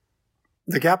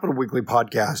The Capital Weekly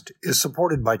podcast is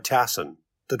supported by TASIN,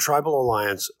 the Tribal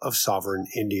Alliance of Sovereign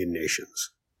Indian Nations.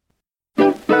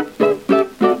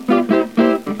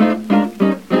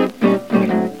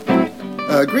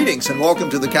 Greetings and welcome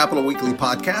to the Capital Weekly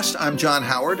podcast. I'm John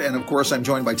Howard, and of course I'm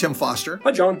joined by Tim Foster.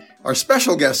 Hi, John. Our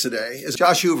special guest today is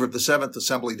Josh Hoover of the 7th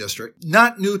Assembly District.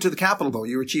 Not new to the Capitol, though.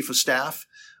 You were Chief of Staff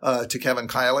to Kevin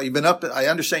Kiley. You've been I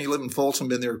understand you live in Folsom,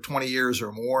 been there 20 years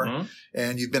or more,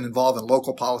 and you've been involved in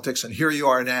local politics, and here you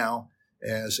are now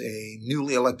as a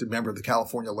newly elected member of the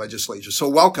California legislature. So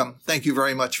welcome. Thank you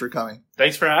very much for coming.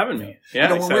 Thanks for having me.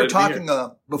 Yeah, when we were talking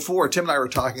before, Tim and I were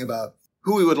talking about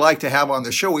who we would like to have on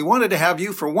the show. We wanted to have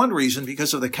you for one reason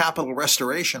because of the Capitol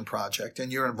Restoration Project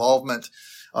and your involvement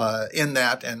in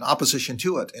that and opposition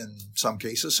to it in some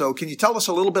cases. So can you tell us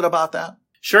a little bit about that?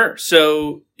 Sure.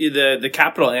 So the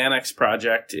Capitol Annex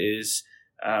Project is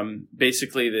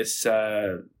basically this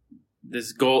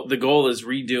goal. The goal is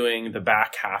redoing the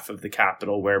back half of the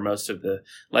Capitol where most of the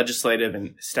legislative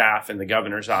and staff in the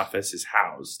governor's office is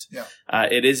housed. Yeah.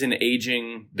 It is an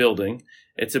aging building.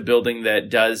 It's a building that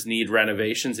does need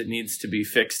renovations. It needs to be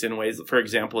fixed in ways. For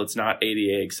example, it's not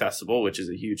ADA accessible, which is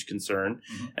a huge concern.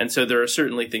 Mm-hmm. And so there are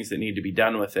certainly things that need to be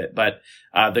done with it. But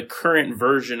the current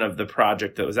version of the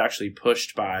project that was actually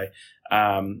pushed by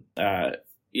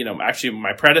actually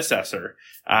my predecessor,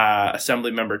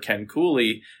 Assemblymember Ken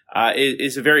Cooley,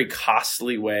 is a very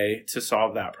costly way to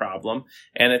solve that problem.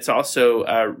 And it's also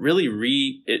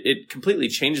it completely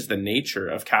changes the nature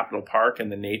of Capitol Park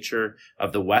and the nature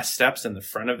of the West Steps in the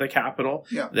front of the Capitol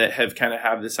that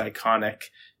have this iconic,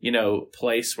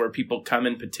 place where people come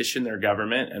and petition their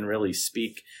government and really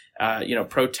speak,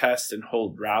 protest and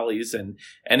hold rallies.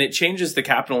 And it changes the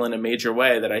Capitol in a major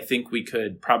way that I think we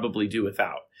could probably do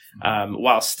without.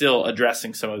 While still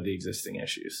addressing some of the existing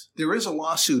issues. There is a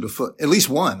lawsuit afoot, at least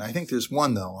one. I think there's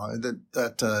one, though,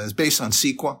 that is based on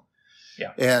CEQA.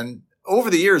 Yeah. And over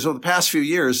the past few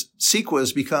years, CEQA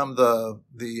has become the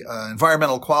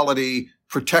Environmental Quality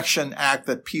Protection Act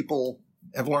that people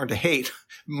have learned to hate,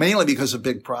 mainly because of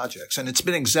big projects. And it's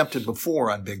been exempted before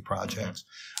on big projects.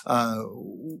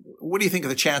 What do you think of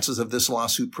the chances of this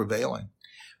lawsuit prevailing?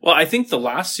 Well, I think the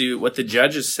lawsuit, what the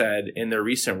judges said in their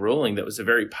recent ruling, that was a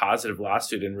very positive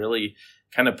lawsuit and really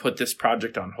kind of put this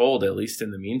project on hold, at least in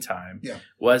the meantime,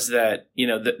 was that,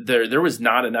 there was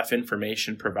not enough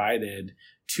information provided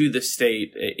to the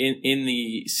state in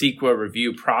the CEQA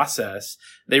review process.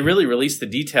 They really released the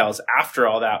details after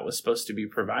all that was supposed to be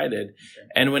provided. Okay.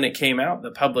 And when it came out, the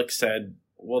public said,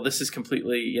 well, this is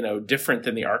completely, different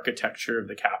than the architecture of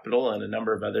the Capitol and a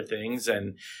number of other things.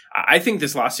 And I think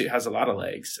this lawsuit has a lot of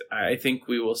legs. I think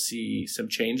we will see some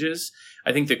changes.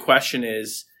 I think the question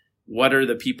is, what are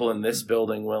the people in this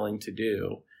building willing to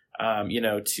do? Are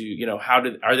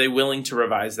they willing to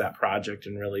revise that project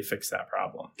and really fix that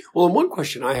problem? Well, and one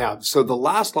question I have, so the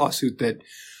last lawsuit that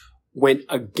went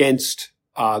against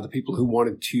the people who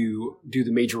wanted to do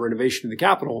the major renovation in the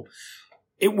Capitol,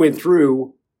 it went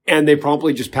through. And they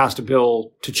promptly just passed a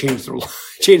bill to change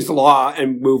the law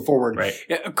and move forward. Right.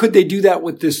 Could they do that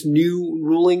with this new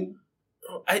ruling?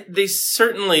 They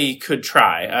certainly could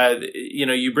try.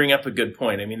 You bring up a good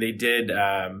point. I mean, they did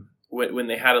when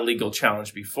they had a legal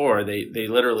challenge before. They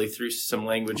literally threw some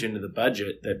language into the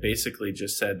budget that basically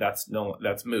just said that's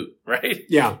moot, right?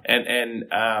 Yeah. And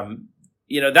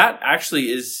that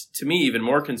actually is, to me, even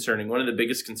more concerning. One of the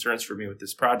biggest concerns for me with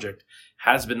this project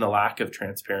has been the lack of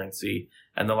transparency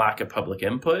and the lack of public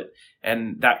input.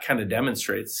 And that kind of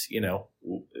demonstrates,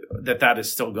 that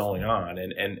is still going on.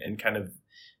 And kind of,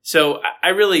 so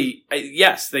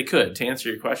yes, they could. To answer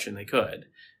your question, they could.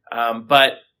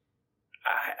 But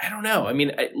I don't know. I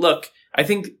mean, I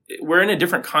think we're in a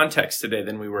different context today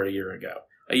than we were a year ago.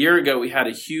 A year ago, we had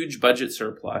a huge budget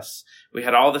surplus. We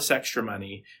had all this extra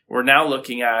money. We're now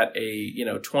looking at a,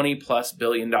 $20+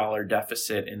 billion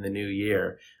deficit in the new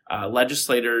year.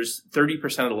 Legislators,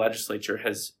 30% of the legislature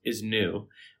is new.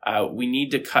 We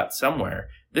need to cut somewhere.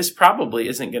 This probably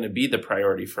isn't going to be the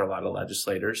priority for a lot of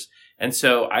legislators. And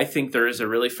so I think there is a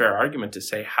really fair argument to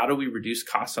say, how do we reduce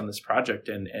costs on this project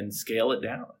and scale it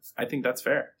down? I think that's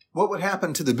fair. What would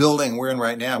happen to the building we're in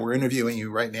right now? We're interviewing you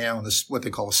right now in this, what they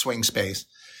call a swing space.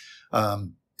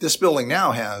 This building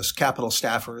now has Capitol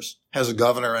staffers, has a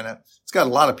governor in it. It's got a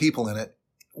lot of people in it.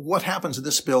 What happens to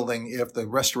this building if the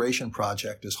restoration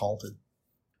project is halted?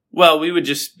 Well, we would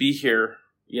just be here,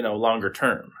 longer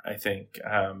term, I think.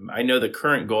 I know the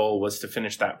current goal was to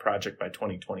finish that project by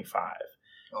 2025,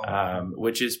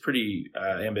 which is pretty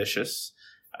ambitious.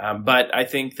 But I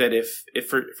think that if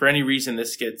for any reason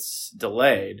this gets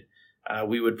delayed,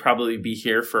 we would probably be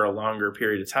here for a longer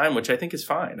period of time, which I think is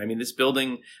fine. I mean, this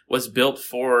building was built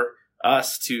for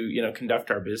us to,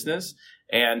 conduct our business.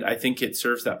 And I think it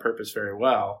serves that purpose very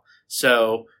well.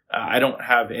 So I don't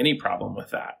have any problem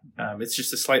with that. It's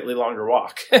just a slightly longer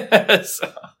walk.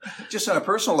 So. Just on a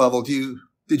personal level,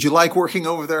 did you like working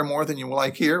over there more than you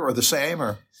like here, or the same?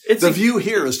 Or the view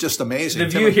here is just amazing. The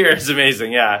view here is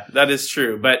amazing. Yeah, that is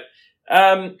true. But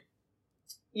I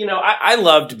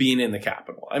loved being in the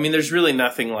Capitol. I mean, there's really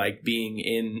nothing like being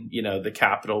in, the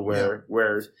Capitol where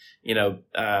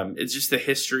it's just the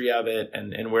history of it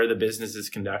and where the business is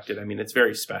conducted. I mean, it's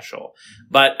very special.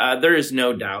 But there is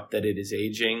no doubt that it is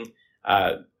aging.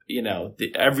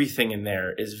 Everything in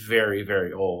there is very,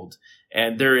 very old.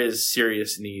 And there is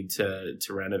serious need to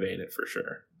renovate it for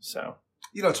sure. So,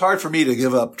 it's hard for me to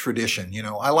give up tradition.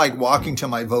 I like walking to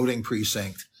my voting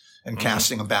precinct and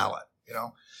casting a ballot,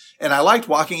 And I liked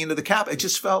walking into the Capitol. It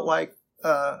just felt like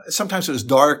sometimes it was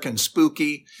dark and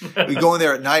spooky. We go in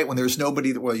there at night when there's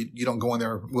nobody. Well, you don't go in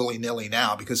there willy-nilly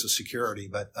now because of security.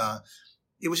 But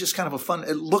it was just kind of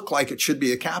it looked like it should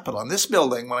be a Capitol. And this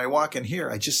building, when I walk in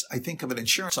here, I think of an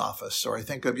insurance office, or I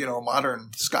think of, a modern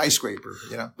skyscraper,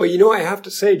 But, I have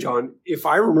to say, John, if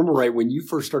I remember right, when you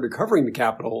first started covering the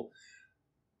Capitol,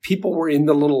 people were in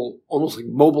the little almost like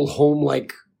mobile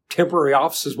home-like temporary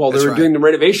offices while they were doing the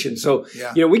renovation. So,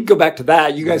 we could go back to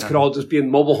that. You guys could all just be in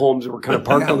mobile homes that were kind of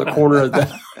parked on the corner of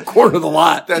the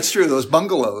lot. That's true. Those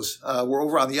bungalows were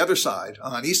over on the other side,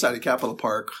 on the east side of Capitol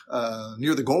Park,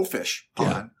 near the goldfish pond.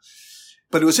 Yeah.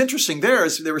 But it was interesting there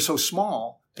is they were so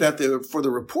small that for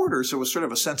the reporters, there was sort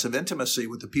of a sense of intimacy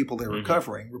with the people they were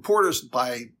covering. Reporters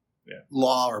by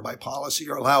law or by policy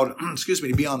are allowed,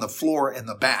 to be on the floor in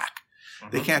the back.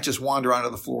 They can't just wander onto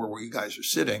the floor where you guys are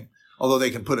sitting. Although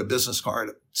they can put a business card,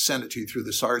 send it to you through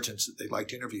the sergeants that they'd like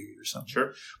to interview you or something.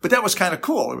 Sure. But that was kind of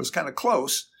cool. It was kind of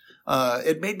close.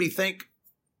 It made me think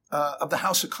of the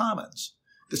House of Commons.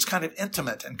 It's kind of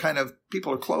intimate and kind of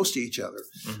people are close to each other.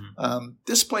 Mm-hmm.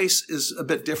 This place is a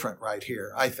bit different right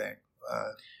here, I think.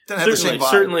 Doesn't have the same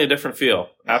vibe. Certainly a different feel.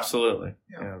 Yeah. Absolutely.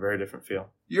 Yeah, very different feel.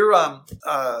 Your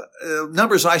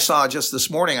numbers I saw just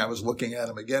this morning, I was looking at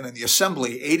them again in the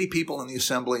Assembly, 80 people in the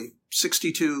Assembly,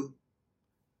 62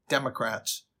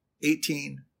 Democrats,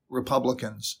 18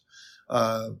 Republicans.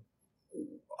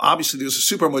 Obviously, there's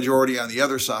a supermajority on the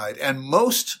other side. And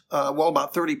most,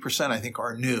 about 30%, I think,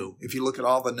 are new, if you look at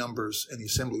all the numbers in the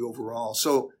Assembly overall.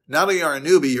 So not only are a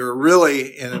newbie, you're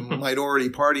really in a minority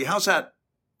party. How's that?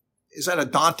 Is that a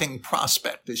daunting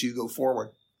prospect as you go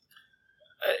forward?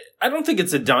 I don't think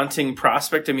it's a daunting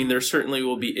prospect. I mean, there certainly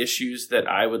will be issues that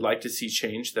I would like to see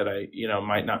change that I,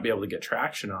 might not be able to get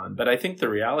traction on. But I think the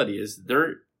reality is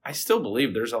I still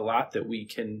believe there's a lot that we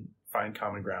can find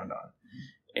common ground on.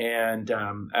 And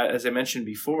as I mentioned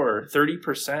before,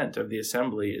 30% of the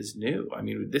Assembly is new. I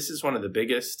mean, this is one of the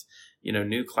biggest,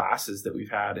 new classes that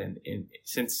we've had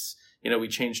since, we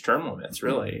changed term limits,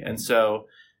 really. And so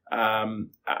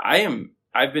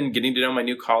I've been getting to know my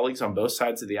new colleagues on both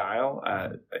sides of the aisle.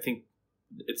 I think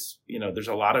it's, there's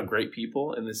a lot of great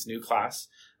people in this new class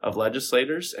of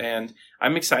legislators, and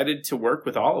I'm excited to work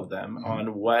with all of them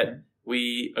on what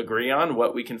we agree on,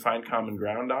 what we can find common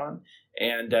ground on,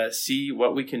 and see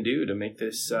what we can do to make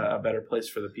this a better place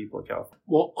for the people of California.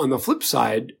 Well, on the flip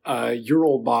side, your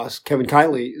old boss, Kevin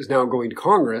Kiley, is now going to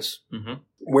Congress,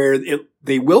 where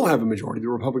they will have a majority. The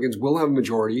Republicans will have a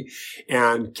majority,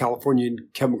 and Californian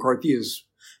Kevin McCarthy is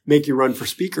making a run for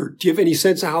speaker. Do you have any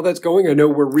sense of how that's going? I know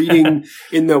we're reading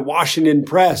in the Washington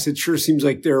press. It sure seems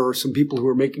like there are some people who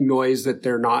are making noise that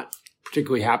they're not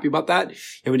particularly happy about that.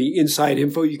 Have any inside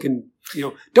info you can,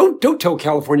 don't tell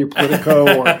California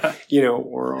Politico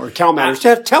or Cal Matters.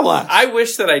 Tell us. I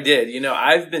wish that I did.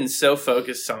 I've been so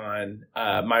focused on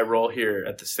my role here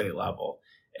at the state level.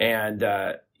 And,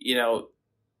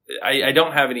 I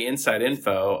don't have any inside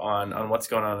info on what's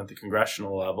going on at the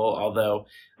congressional level, although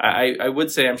I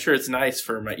would say I'm sure it's nice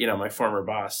for my former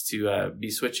boss to be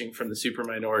switching from the super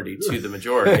minority to the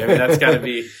majority. I mean, that's got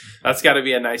to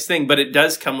be a nice thing, but it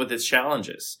does come with its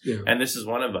challenges. Yeah. And this is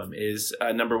one of them is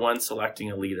number one,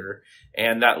 selecting a leader,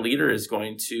 and that leader is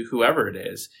going to whoever it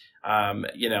is.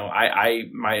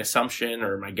 My assumption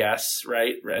or my guess,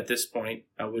 right, at this point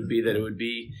would be that it would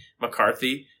be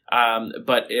McCarthy.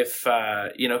 But if,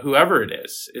 whoever it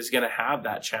is going to have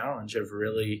that challenge of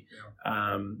really,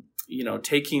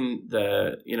 taking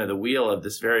the wheel of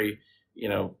this very,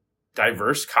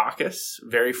 diverse caucus,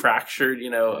 very fractured,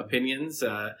 opinions,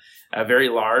 very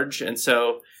large. And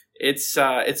so it's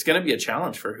going to be a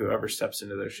challenge for whoever steps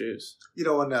into their shoes.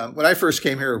 When I first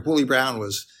came here, Willie Brown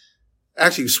was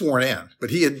actually sworn in, but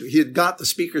he had got the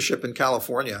speakership in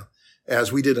California,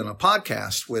 as we did on a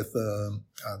podcast with the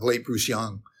late Bruce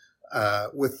Young,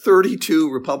 with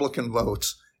 32 Republican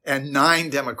votes and 9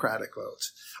 Democratic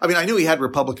votes. I mean, I knew he had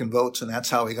Republican votes, and that's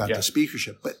how he got the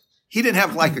speakership, but he didn't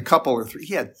have like a couple or 3.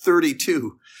 He had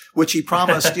 32, which he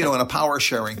promised, in a power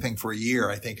sharing thing for a year,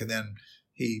 I think, and then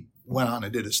he went on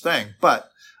and did his thing. But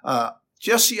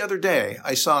just the other day,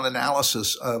 I saw an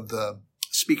analysis of the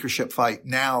speakership fight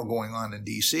now going on in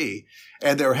D.C.,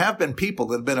 and there have been people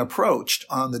that have been approached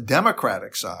on the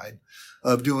Democratic side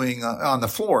of doing, on the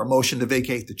floor, a motion to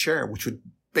vacate the chair, which would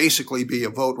basically be a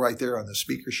vote right there on the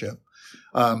speakership.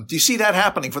 Do you see that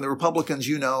happening from the Republicans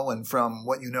and from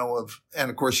what you know of, and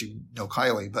of course you know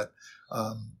Kiley, but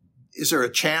is there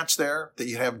a chance there that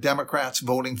you have Democrats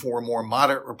voting for a more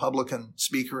moderate Republican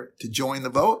speaker to join the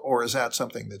vote, or is that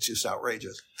something that's just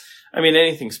outrageous? I mean,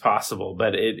 anything's possible,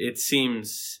 but it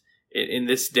seems in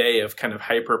this day of kind of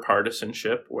hyper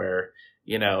partisanship where,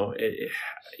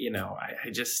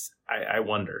 I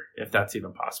wonder if that's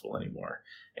even possible anymore.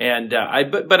 And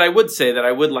but I would say that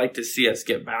I would like to see us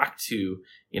get back to,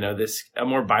 a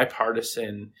more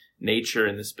bipartisan nature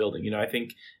in this building. I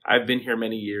think I've been here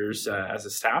many years as a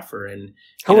staffer, and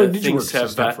how long did you work as a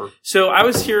staffer? So I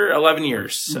was here 11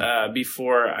 years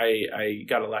before I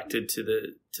got elected to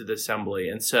the assembly,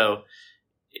 and so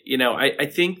I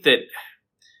think that.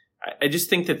 I just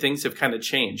think that things have kind of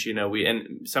changed,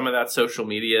 and some of that's social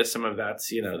media, some of that's,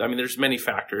 there's many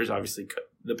factors. Obviously,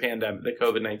 the pandemic, the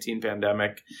COVID-19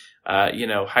 pandemic,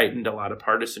 heightened a lot of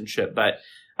partisanship. But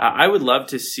I would love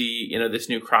to see, this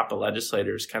new crop of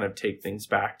legislators kind of take things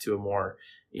back to a more,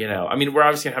 we're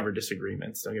obviously going to have our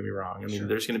disagreements. Don't get me wrong.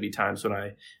 There's going to be times when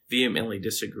I vehemently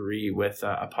disagree with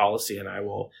a policy, and I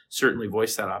will certainly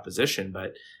voice that opposition.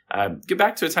 But get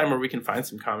back to a time where we can find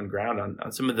some common ground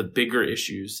on some of the bigger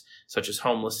issues, such as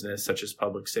homelessness, such as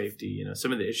public safety,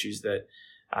 some of the issues that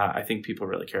I think people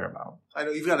really care about. I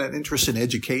know you've got an interest in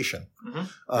education.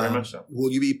 Mm-hmm. Very much so. Will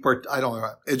you be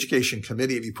education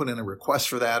committee? Have you put in a request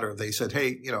for that? Or they said,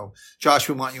 hey, Josh,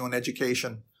 we want you on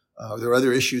education. Are there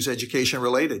other issues education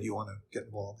related you want to get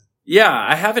involved in? Yeah,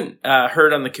 I haven't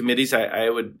heard on the committees. I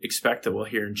would expect that we'll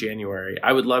hear in January.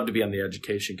 I would love to be on the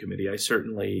education committee. I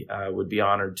certainly would be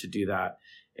honored to do that.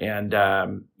 And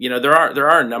there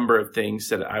are a number of things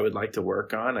that I would like to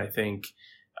work on. I think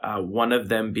one of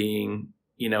them being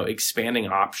expanding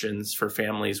options for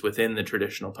families within the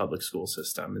traditional public school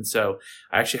system. And so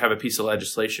I actually have a piece of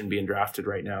legislation being drafted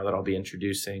right now that I'll be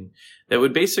introducing that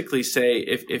would basically say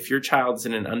if your child's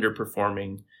in an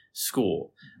underperforming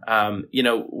school,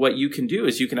 what you can do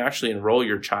is you can actually enroll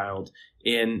your child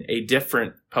in a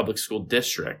different public school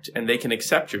district, and they can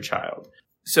accept your child.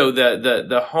 So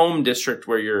the home district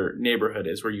where your neighborhood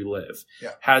is, where you live,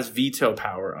 has veto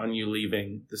power on you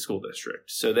leaving the school district.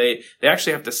 So they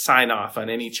actually have to sign off on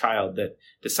any child that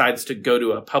decides to go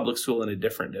to a public school in a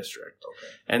different district.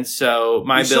 Okay. And so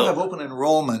you still have open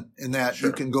enrollment in that. Sure.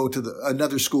 You can go to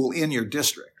another school in your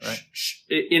district, right?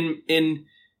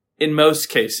 In most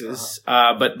cases,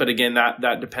 but again,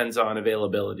 that depends on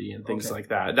availability and things like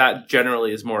that. That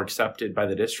generally is more accepted by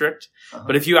the district.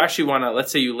 But if you actually want to,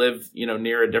 let's say you live,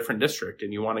 near a different district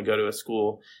and you want to go to a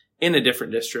school in a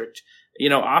different district,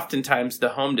 oftentimes the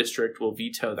home district will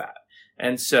veto that.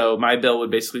 And so my bill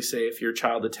would basically say if your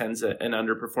child attends an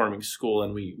underperforming school,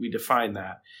 and we define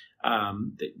that,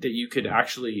 that you could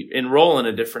actually enroll in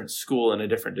a different school in a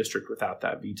different district without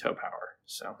that veto power.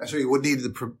 So you would need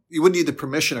the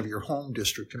permission of your home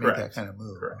district to make that kind of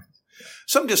move. Correct.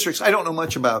 Some districts, I don't know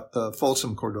much about the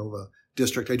Folsom Cordova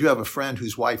district. I do have a friend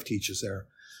whose wife teaches there.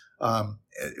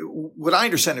 What I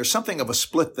understand, there's something of a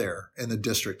split there in the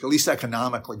district, at least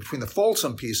economically, between the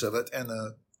Folsom piece of it and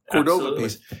the Cordova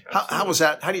piece. How was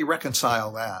that? How do you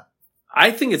reconcile that?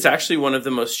 I think it's actually one of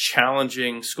the most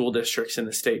challenging school districts in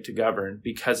the state to govern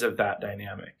because of that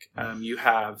dynamic. You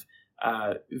have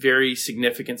very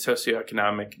significant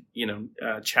socioeconomic,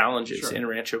 challenges in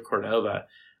Rancho Cordova.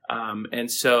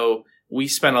 And so we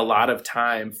spent a lot of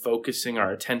time focusing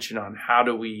our attention on how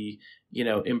do we,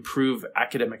 improve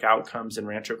academic outcomes in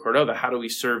Rancho Cordova? How do we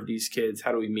serve these kids?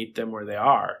 How do we meet them where they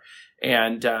are?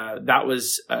 And that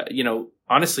was,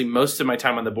 honestly, most of my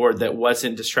time on the board that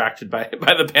wasn't distracted by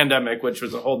the pandemic, which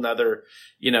was a whole nother,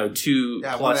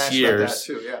 2+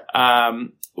 years.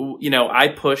 I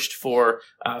pushed for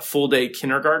full day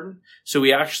kindergarten. So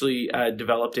we actually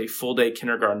developed a full day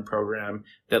kindergarten program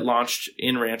that launched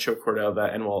in Rancho Cordova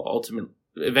and will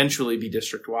eventually be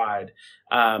district wide,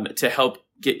 to help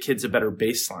get kids a better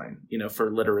baseline,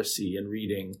 for literacy and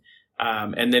reading.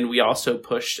 And then we also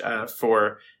pushed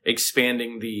for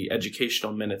expanding the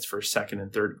educational minutes for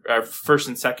first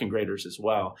and second graders as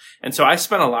well. And so I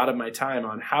spent a lot of my time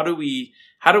on how do we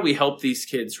help these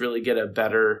kids really get a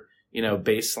better,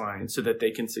 baseline so that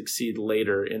they can succeed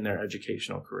later in their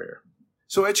educational career.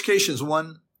 So education is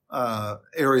one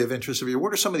area of interest of you.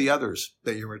 What are some of the others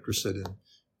that you're interested in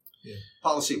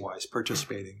policy-wise,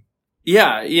 participating?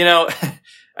 Yeah,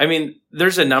 I mean,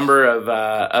 there's a number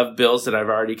of bills that I've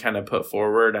already kind of put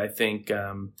forward. I think,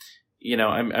 I'm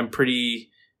pretty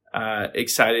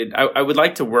excited. I would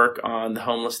like to work on the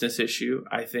homelessness issue.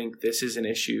 I think this is an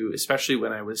issue, especially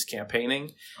when I was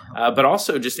campaigning, but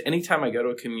also just anytime I go to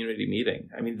a community meeting.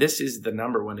 I mean, this is the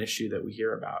number one issue that we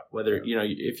hear about. Whether,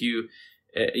 if you,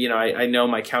 I know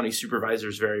my county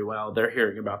supervisors very well. They're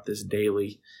hearing about this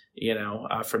daily,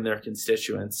 from their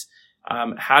constituents.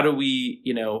 How do we,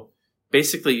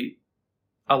 basically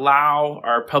allow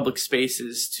our public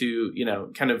spaces to,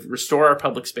 kind of restore our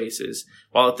public spaces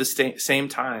while at the same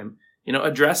time,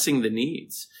 addressing the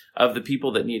needs of the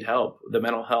people that need help, the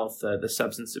mental health, the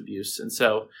substance abuse. And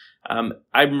so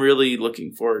I'm really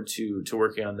looking forward to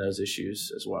working on those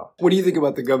issues as well. What do you think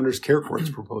about the governor's care courts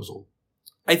proposal?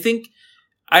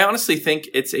 I honestly think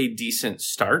it's a decent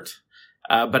start,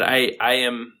 but I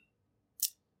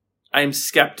am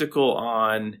skeptical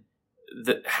on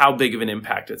how big of an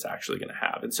impact it's actually going to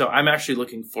have. And so I'm actually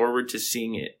looking forward to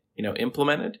seeing it,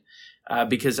 implemented,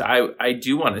 because I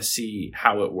do want to see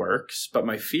how it works. But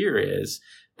my fear is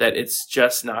that it's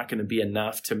just not going to be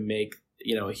enough to make,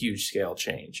 a huge scale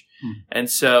change. And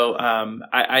so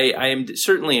I am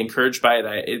certainly encouraged by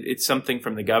it. It's something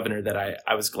from the governor that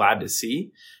I was glad to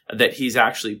see, that he's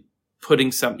actually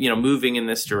putting moving in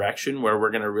this direction where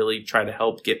we're going to really try to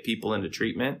help get people into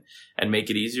treatment and make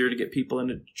it easier to get people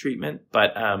into treatment.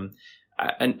 But,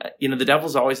 the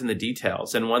devil's always in the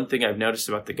details. And one thing I've noticed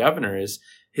about the governor is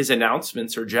his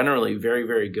announcements are generally very,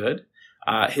 very good.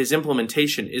 His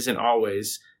implementation isn't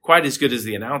always quite as good as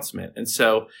the announcement. And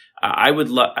so I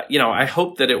would I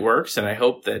hope that it works and I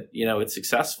hope that, it's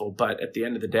successful. But at the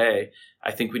end of the day,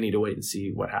 I think we need to wait and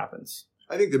see what happens.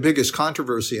 I think the biggest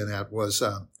controversy in that was,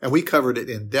 and we covered it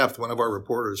in depth, one of our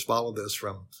reporters followed this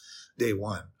from day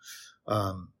one,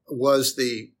 was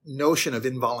the notion of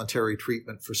involuntary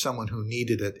treatment for someone who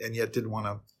needed it and yet didn't want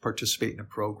to participate in a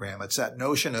program. It's that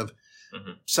notion of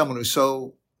someone who's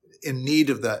so in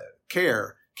need of the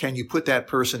care, can you put that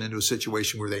person into a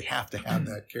situation where they have to have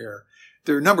that care?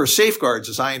 There are a number of safeguards,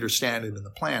 as I understand it, in the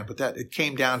plan, but that it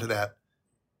came down to that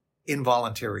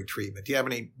involuntary treatment. Do you have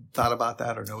any thought about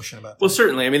that or notion about that? Well,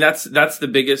 certainly. I mean, that's the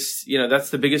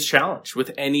biggest challenge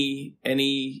with any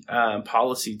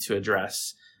policy to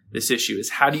address this issue is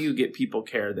how do you get people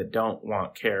care that don't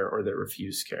want care or that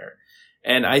refuse care?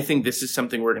 And I think this is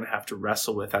something we're going to have to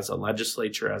wrestle with as a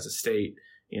legislature, as a state,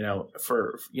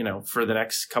 for the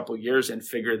next couple of years and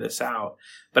figure this out.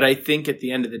 But I think at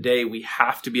the end of the day, we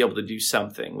have to be able to do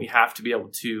something. We have to be able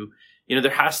to,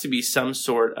 there has to be some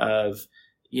sort of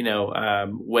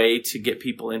way to get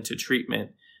people into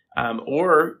treatment.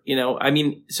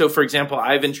 So for example,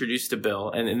 I've introduced a bill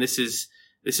and this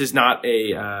is not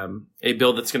a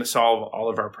bill that's going to solve all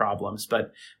of our problems,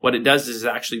 but what it does is it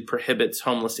actually prohibits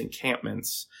homeless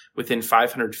encampments within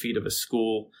 500 feet of a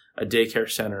school, a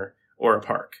daycare center, or a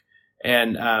park.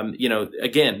 And,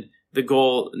 again, the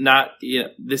goal,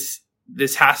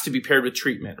 this has to be paired with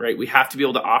treatment, right? We have to be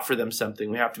able to offer them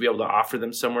something. We have to be able to offer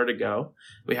them somewhere to go.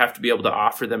 We have to be able to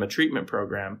offer them a treatment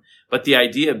program. But the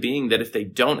idea being that if they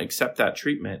don't accept that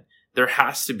treatment, there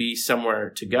has to be somewhere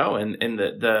to go. And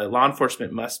the law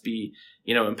enforcement must be,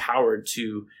 empowered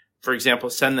to, for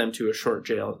example, send them to a short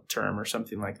jail term or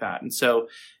something like that. And so,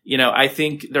 I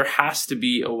think there has to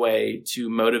be a way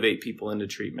to motivate people into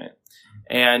treatment.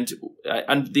 And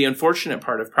the unfortunate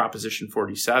part of Proposition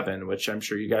 47, which I'm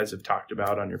sure you guys have talked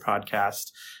about on your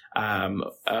podcast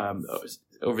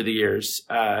over the years,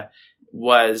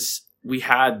 was we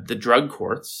had the drug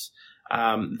courts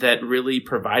that really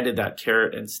provided that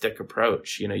carrot and stick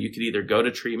approach. You could either go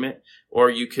to treatment or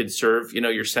you could serve,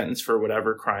 your sentence for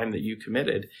whatever crime that you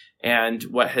committed. And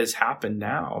what has happened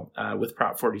now with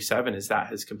Prop 47 is that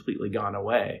has completely gone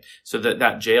away. So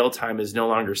that jail time is no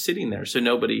longer sitting there. So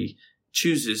nobody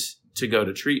chooses to go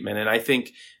to treatment. And I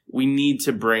think we need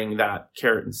to bring that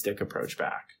carrot and stick approach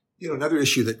back. Another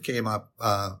issue that came up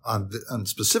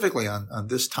specifically on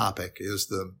this topic is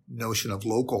the notion of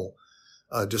local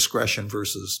discretion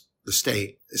versus the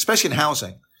state, especially in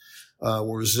housing,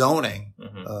 where zoning,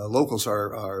 locals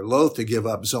are loath to give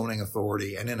up zoning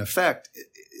authority. And in effect,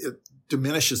 it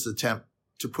diminishes the attempt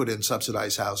to put in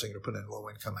subsidized housing or put in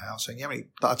low-income housing. You have any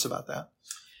thoughts about that?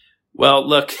 Well,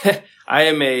 look, I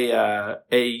am a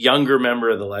younger member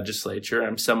of the legislature.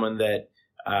 I'm someone that,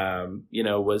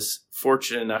 was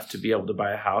fortunate enough to be able to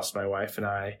buy a house, my wife and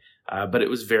I, but it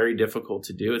was very difficult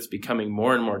to do. It's becoming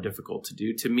more and more difficult to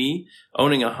do. To me,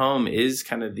 owning a home is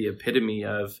kind of the epitome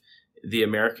of the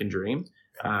American dream.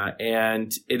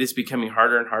 And it is becoming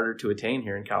harder and harder to attain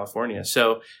here in California.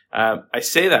 So I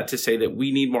say that to say that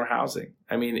we need more housing.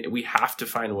 I mean, we have to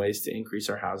find ways to increase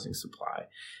our housing supply.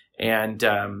 And,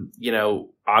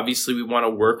 obviously we want to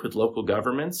work with local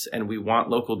governments, and we want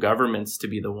local governments to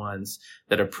be the ones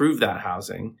that approve that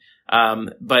housing.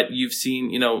 But you've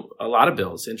seen, a lot of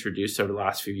bills introduced over the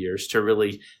last few years to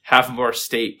really have more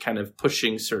state kind of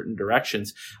pushing certain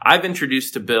directions. I've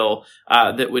introduced a bill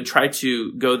that would try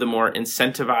to go the more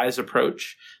incentivized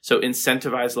approach. So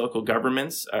incentivize local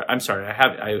governments.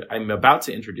 I'm about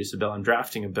to introduce a bill. I'm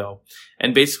drafting a bill.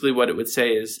 And basically what it would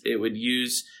say is it would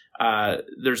use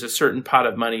there's a certain pot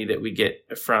of money that we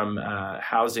get from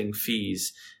housing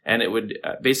fees, and it would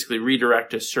basically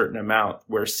redirect a certain amount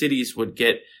where cities would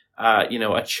get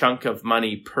a chunk of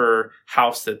money per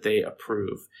house that they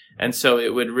approve. And so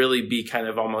it would really be kind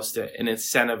of almost an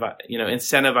incentive,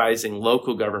 incentivizing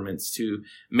local governments to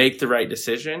make the right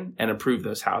decision and approve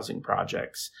those housing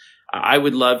projects. I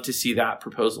would love to see that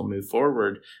proposal move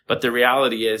forward. But the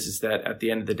reality is that at the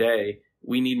end of the day,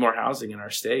 we need more housing in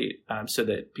our state so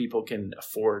that people can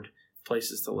afford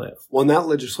places to live. Well, in that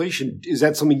legislation, is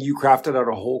that something you crafted out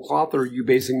of whole cloth, or are you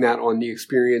basing that on the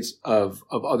experience of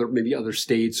other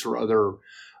states or other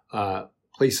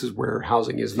places where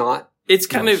housing is not? It's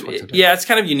kind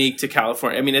of unique to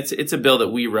California. I mean, it's a bill that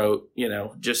we wrote,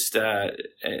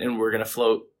 and we're going to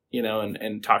float,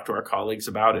 and talk to our colleagues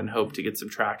about and hope to get some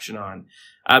traction on.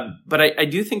 But I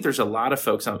do think there's a lot of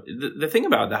folks on the thing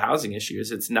about the housing issue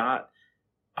is it's not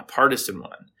a partisan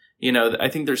one. I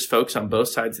think there's folks on both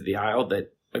sides of the aisle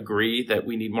that agree that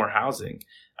we need more housing.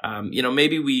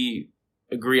 Maybe we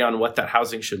agree on what that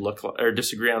housing should look like, or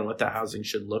disagree on what that housing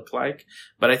should look like.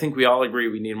 But I think we all agree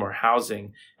we need more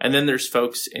housing. And then there's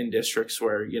folks in districts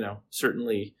where,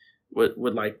 certainly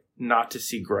would like not to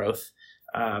see growth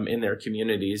in their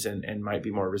communities and might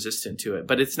be more resistant to it.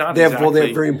 But it's not they have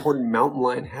very important mountain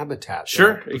lion habitat.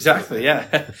 Sure, exactly,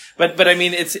 yeah. but I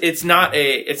mean, it's not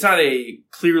a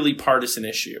clearly partisan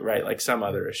issue, right? Like some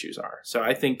other issues are. So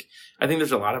I think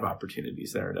there's a lot of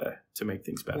opportunities there to make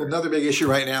things better. Well, another big issue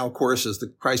right now, of course, is the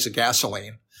price of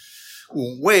gasoline.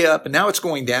 Way up, and now it's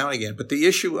going down again. But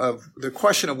the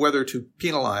question of whether to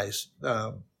penalize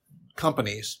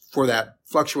companies for that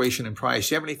fluctuation in price.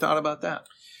 Do you have any thought about that?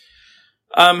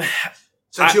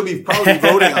 Since you'll be probably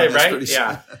voting on this right? pretty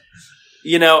soon.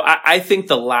 Yeah. I think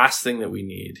the last thing that we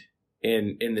need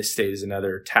in this state is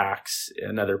another tax,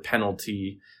 another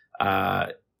penalty.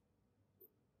 Time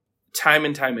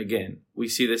and time again, we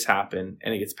see this happen,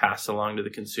 and it gets passed along to the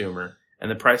consumer, and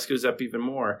the price goes up even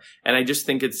more. And I just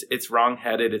think it's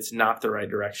wrong-headed. It's not the right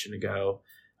direction to go.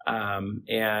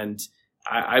 And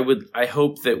I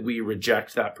hope that we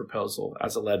reject that proposal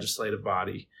as a legislative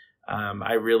body.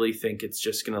 I really think it's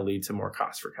just going to lead to more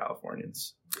costs for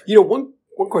Californians. One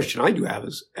question I do have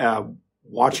is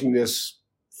watching this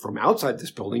from outside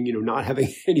this building, not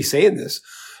having any say in this.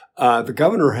 The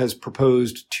governor has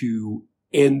proposed to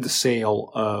end the sale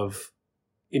of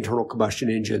internal combustion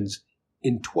engines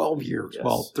in 12 years. Yes.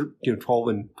 Well,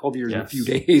 12 years Yes. in a few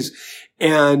days.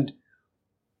 And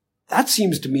that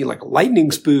seems to me like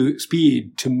lightning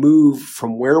speed to move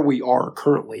from where we are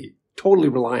currently, totally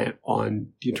reliant on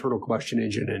the internal combustion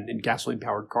engine and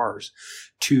gasoline-powered cars,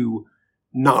 to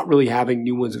not really having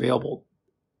new ones available.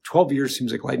 12 years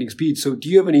seems like lightning speed. So do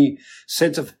you have any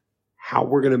sense of how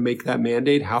we're going to make that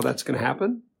mandate, how that's going to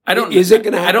happen? Is it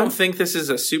going to happen? I don't think this is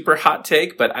a super hot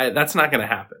take, but that's not going to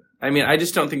happen. I mean, I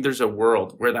just don't think there's a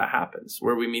world where that happens,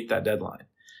 where we meet that deadline.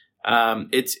 To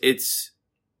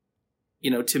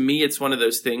me, it's one of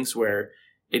those things where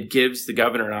it gives the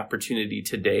governor an opportunity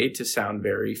today to sound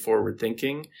very forward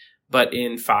thinking. But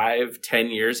in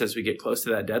 5-10 years, as we get close to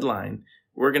that deadline,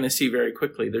 we're going to see very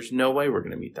quickly there's no way we're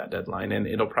going to meet that deadline, and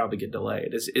it'll probably get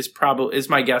delayed. Is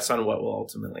my guess on what will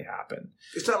ultimately happen.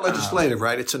 It's not legislative,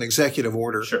 right? It's an executive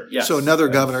order. Sure. Yes. So another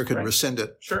governor could rescind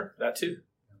it. Sure, that too.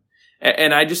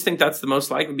 And I just think that's the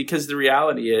most likely, because the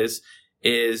reality is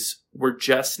we're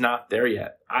just not there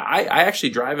yet. I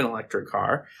actually drive an electric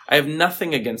car. I have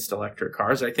nothing against electric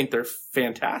cars. I think they're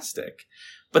fantastic.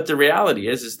 But the reality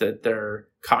is that they're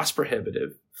cost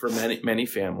prohibitive for many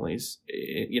families,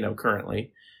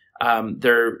 currently.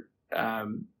 The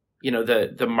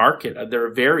market, they're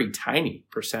a very tiny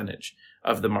percentage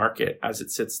of the market as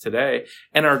it sits today.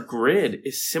 And our grid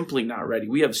is simply not ready.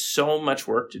 We have so much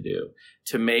work to do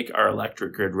to make our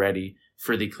electric grid ready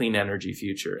for the clean energy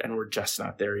future, and we're just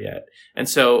not there yet. And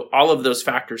so all of those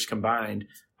factors combined,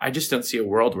 I just don't see a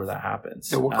world where that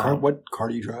happens. And what car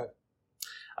do you drive?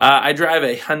 I drive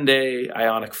a Hyundai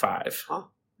Ioniq 5. Huh.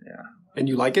 Yeah. And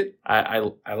you like it? I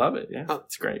love it. Yeah,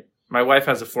 It's great. My wife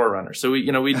has a 4Runner, so we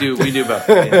do both.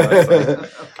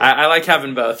 I like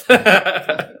having both.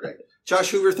 Great.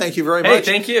 Josh Hoover, thank you very much. Hey,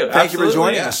 thank you. Thank you for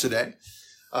joining us today.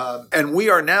 And we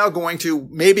are now going to,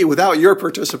 maybe without your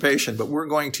participation, but we're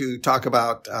going to talk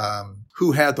about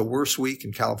who had the worst week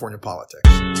in California politics.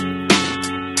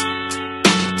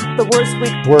 The worst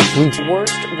week. Worst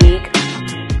week.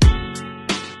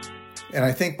 And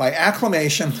I think by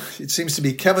acclamation, it seems to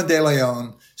be Kevin De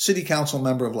Leon, City Council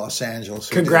member of Los Angeles.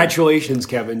 Congratulations,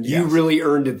 Kevin. You Yes. really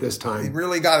earned it this He time.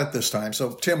 really got it this time.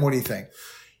 So, Tim, what do you think?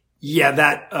 Yeah,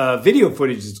 that video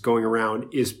footage that's going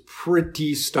around is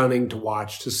pretty stunning to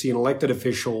watch, to see an elected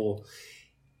official,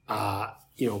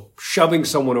 shoving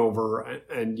someone over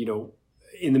and,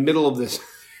 in the middle of this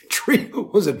tree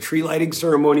lighting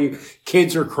ceremony.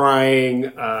 Kids are crying,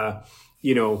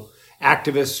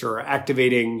 activists are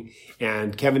activating,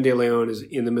 and Kevin De Leon is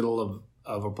in the middle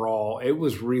of a brawl. It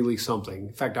was really something.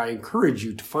 In fact, I encourage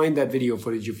you to find that video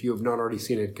footage if you have not already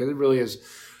seen it, because it really is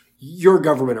your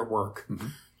government at work. Mm-hmm.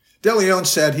 De Leon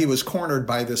said he was cornered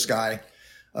by this guy,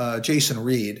 Jason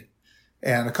Reed,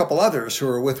 and a couple others who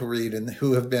are with Reed and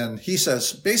who have been, he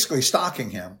says, basically stalking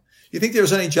him. You think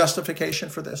there's any justification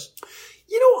for this?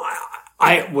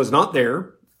 I was not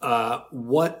there.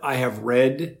 What I have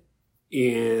read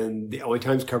in the LA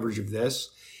Times coverage of this,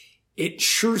 it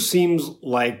sure seems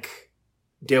like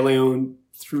De Leon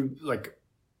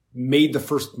made the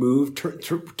first move,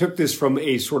 took this from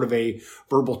a sort of a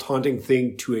verbal taunting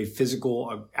thing to a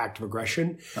physical act of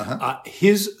aggression. Uh-huh.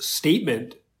 His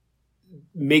statement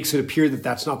makes it appear that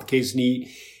that's not the case. And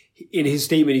in his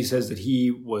statement, he says that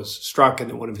he was struck and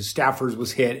that one of his staffers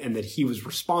was hit and that he was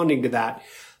responding to that.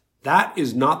 That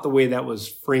is not the way that was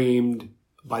framed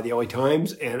by the LA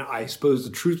Times. And I suppose the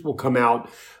truth will come out.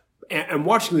 And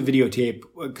watching the videotape,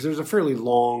 because there's a fairly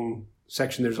long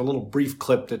section, there's a little brief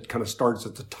clip that kind of starts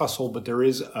at the tussle, but there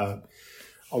is a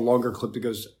longer clip that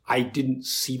goes, I didn't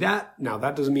see that. Now,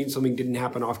 that doesn't mean something didn't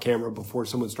happen off camera before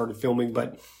someone started filming,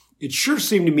 but it sure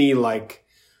seemed to me like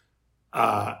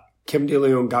Kevin De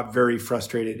Leon got very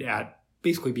frustrated at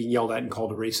basically being yelled at and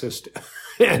called a racist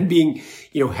and being,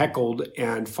 heckled,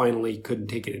 and finally couldn't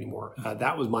take it anymore.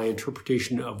 That was my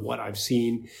interpretation of what I've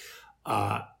seen.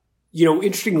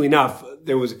 Interestingly enough,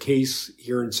 there was a case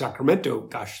here in Sacramento,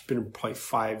 it's been probably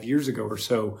 5 years ago or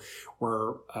so,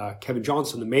 where Kevin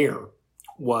Johnson, the mayor,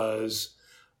 was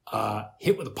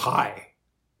hit with a pie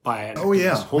by an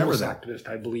homeless activist,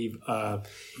 I believe.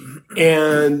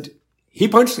 And he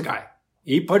punched the guy.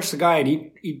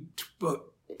 And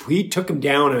he took him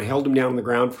down and held him down on the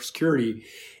ground for security.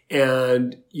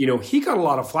 And, he got a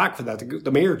lot of flack for that.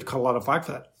 The mayor got a lot of flack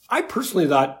for that. I personally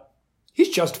thought he's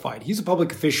justified. He's a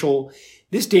public official.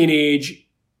 This day and age,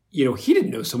 he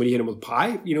didn't know somebody hit him with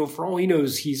pie. For all he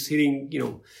knows, he's hitting,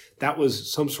 that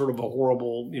was some sort of a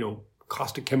horrible,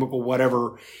 caustic chemical,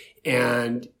 whatever.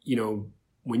 And,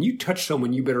 when you touch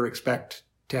someone, you better expect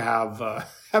to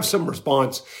have some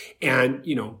response. And,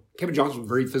 Kevin Johnson was a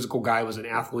very physical guy, was an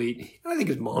athlete. And I think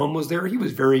his mom was there. He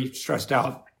was very stressed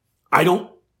out.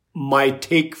 My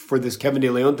take for this Kevin De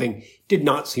Leon thing did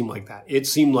not seem like that. It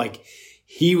seemed like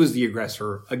he was the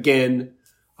aggressor. Again,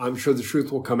 I'm sure the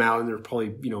truth will come out, and there's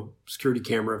probably, security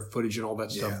camera footage and all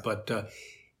that stuff. But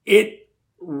it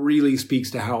really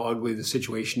speaks to how ugly the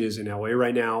situation is in LA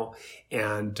right now.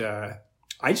 And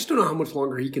I just don't know how much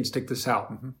longer he can stick this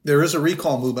out. Mm-hmm. There is a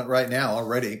recall movement right now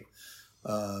already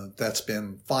that's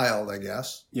been filed, I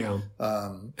guess. Yeah.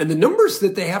 And the numbers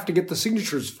that they have to get the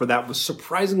signatures for that was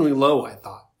surprisingly low, I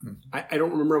thought. Mm-hmm. I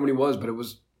don't remember how many it was, but it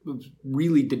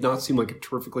really did not seem like a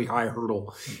terrifically high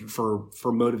hurdle for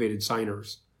motivated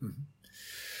signers. Mm-hmm.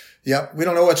 Yeah, we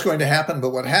don't know what's going to happen, but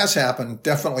what has happened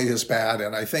definitely is bad.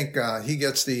 And I think he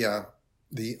gets the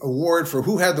award for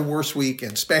who had the worst week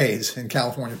in spades in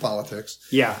California politics.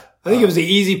 Yeah, I think it was an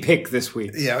easy pick this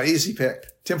week. Yeah, easy pick.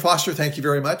 Tim Foster, thank you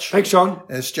very much. Thanks, Sean.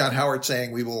 As John Howard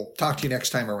saying, we will talk to you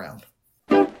next time around.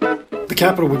 The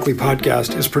Capital Weekly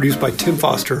podcast is produced by Tim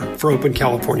Foster for Open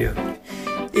California.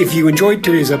 If you enjoyed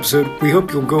today's episode, we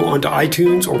hope you'll go onto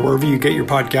iTunes or wherever you get your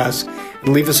podcasts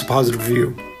and leave us a positive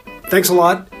review. Thanks a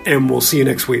lot, and we'll see you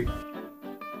next week.